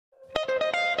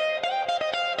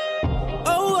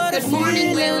what a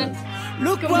morning, Wayland.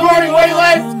 Good morning,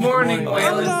 Wayland. Morning,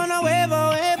 I'm gonna wave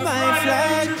my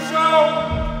flag.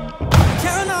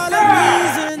 Count all the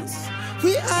reasons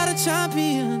we are the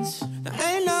champions. There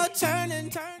ain't no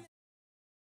turning.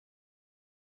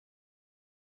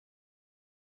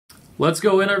 Let's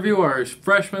go interview our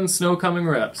freshman snow coming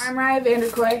reps. I'm Ryan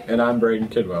Vanderkoy. And I'm Braden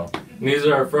Kidwell. And these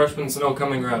are our freshman snow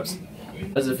coming reps. How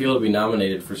does it feel to be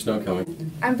nominated for snow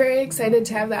coming? I'm very excited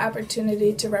to have the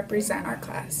opportunity to represent our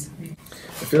class.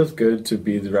 It feels good to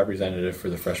be the representative for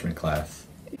the freshman class.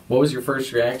 What was your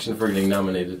first reaction for getting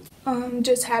nominated?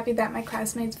 Just happy that my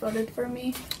classmates voted for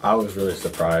me. I was really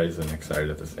surprised and excited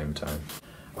at the same time.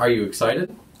 Are you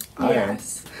excited? I am.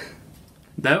 Yes.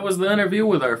 That was the interview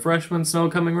with our freshman snow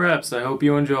coming reps. I hope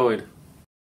you enjoyed.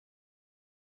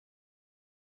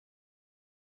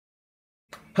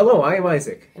 Hello, I am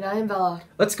Isaac. And I am Bella.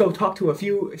 Let's go talk to a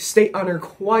few State Honor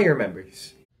Choir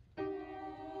members.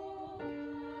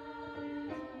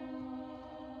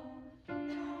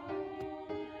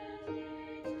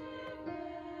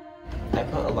 I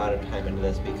put a lot of time into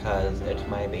this because it's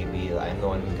my baby. I'm the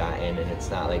one who got in, and it's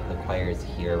not like the choir's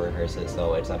here rehearse it,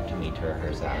 so it's up to me to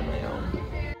rehearse it on my own.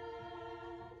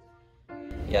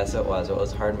 Yes, it was. It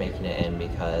was hard making it in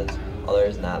because although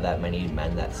there's not that many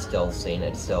men that still sing,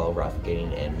 it's still rough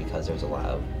getting in because there's a lot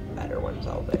of better ones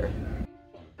out there.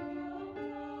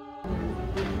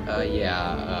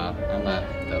 I'm not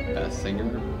the best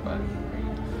singer, but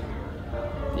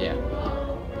yeah.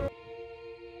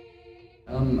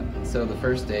 So the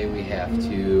first day we have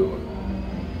to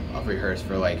rehearse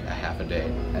for like a half a day,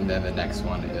 and then the next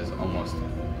one is almost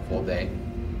a full day,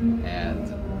 and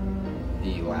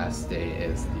the last day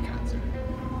is the concert.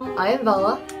 I am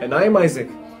Bella. And I am Isaac.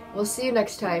 We'll see you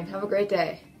next time. Have a great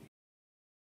day.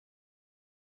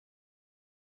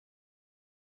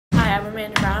 Hi, I'm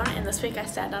Amanda Brown, and this week I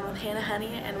sat down with Hannah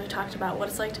Honey and we talked about what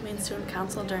it's like to be in student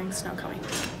council during snow coming.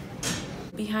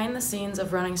 Behind the scenes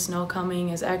of running snow coming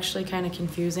is actually kind of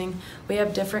confusing. We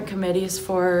have different committees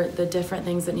for the different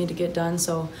things that need to get done.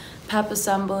 So pep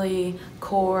assembly,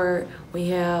 court, we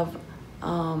have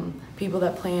people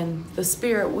that plan the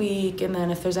spirit week, and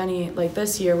then if there's any, like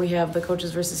this year we have the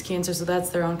Coaches versus Cancer, so that's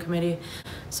their own committee.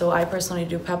 So I personally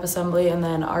do pep assembly, and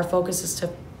then our focus is to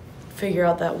figure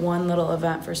out that one little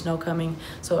event for snow coming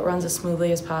so it runs as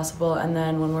smoothly as possible, and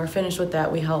then when we're finished with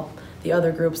that we help the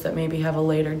other groups that maybe have a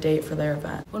later date for their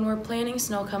event. When we're planning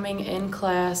snow coming in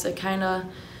class, it kind of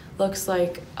looks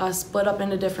like us split up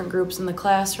into different groups in the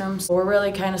classroom. So we're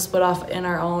really kind of split off in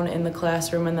our own in the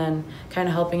classroom and then kind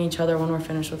of helping each other when we're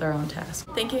finished with our own tasks.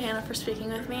 Thank you, Hannah, for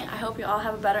speaking with me. I hope you all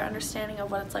have a better understanding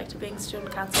of what it's like to be in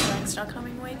student council during snow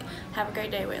coming week. Have a great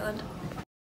day, Wayland.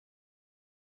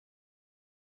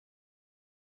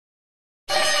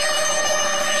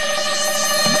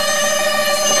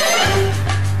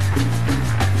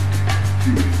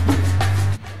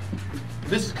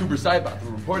 This is Cooper Seibath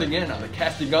reporting in on the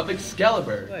casting of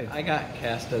Excalibur. I got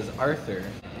cast as Arthur.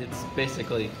 It's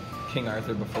basically King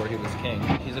Arthur before he was king.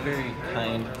 He's a very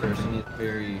kind person. He's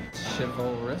very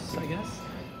chivalrous, I guess.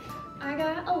 I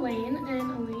got Elaine,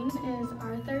 and Elaine is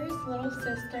Arthur's little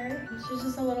sister. She's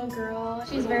just a little girl.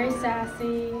 She's very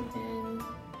sassy, and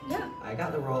yeah. I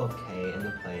got the role of Kay in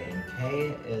the play, and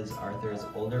Kay is Arthur's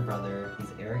older brother. He's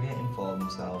arrogant and full of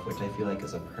himself, which I feel like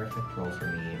is a perfect role for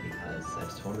me because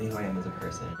that's totally who I am as a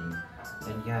person.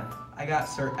 And yeah. I got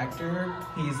Sir Ector.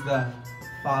 He's the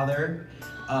father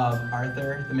of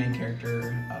Arthur, the main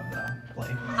character of the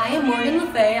play. I am Morgan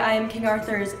Le Fay. I am King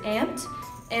Arthur's aunt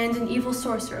and an evil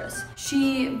sorceress.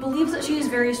 She believes that she is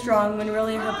very strong when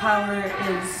really her power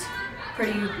is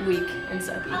pretty weak and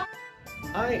sucky.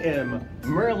 I am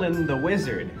Merlin the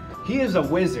Wizard. He is a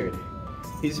wizard.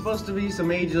 He's supposed to be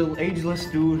some ageless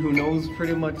dude who knows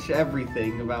pretty much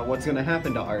everything about what's going to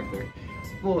happen to Arthur.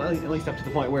 Well, at least up to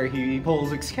the point where he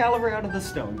pulls Excalibur out of the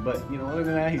stone. But, you know, other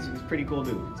than that, he's a pretty cool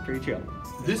dude. He's pretty chill.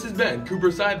 This has been Cooper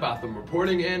Seibatham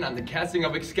reporting in on the casting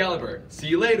of Excalibur. See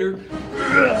you later.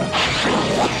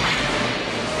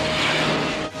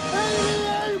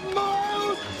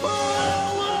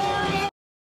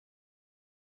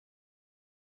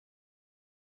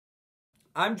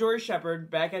 I'm George Shepard,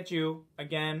 back at you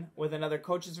again with another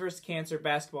Coaches vs. Cancer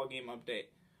basketball game update.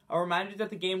 A reminder that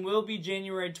the game will be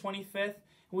January 25th, and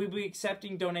we'll be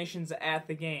accepting donations at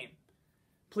the game.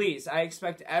 Please, I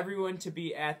expect everyone to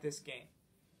be at this game.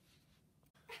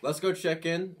 Let's go check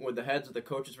in with the heads of the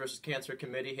Coaches vs. Cancer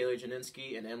Committee, Haley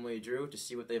Janinski and Emily Drew, to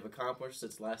see what they've accomplished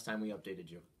since last time we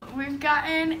updated you. We've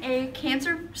gotten a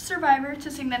cancer survivor to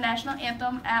sing the national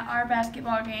anthem at our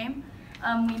basketball game.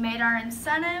 We made our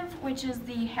incentive, which is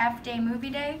the half-day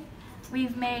movie day.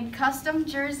 We've made custom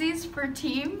jerseys for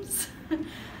teams.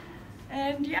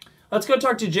 And yeah. Let's go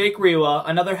talk to Jake Rewa,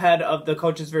 another head of the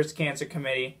Coaches vs. Cancer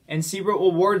Committee, and see what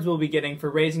awards we'll be getting for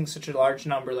raising such a large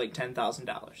number like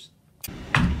 $10,000.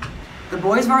 The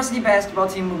boys varsity basketball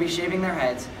team will be shaving their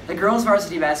heads. The girls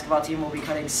varsity basketball team will be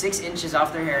cutting 6 inches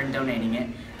off their hair and donating it.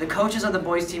 The coaches of the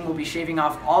boys team will be shaving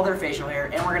off all their facial hair,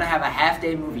 and we're going to have a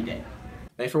half-day movie day.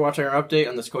 Thanks for watching our update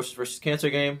on this Coaches vs. Cancer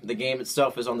game. The game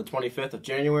itself is on the 25th of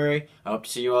January. I hope to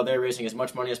see you all there raising as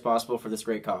much money as possible for this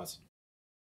great cause.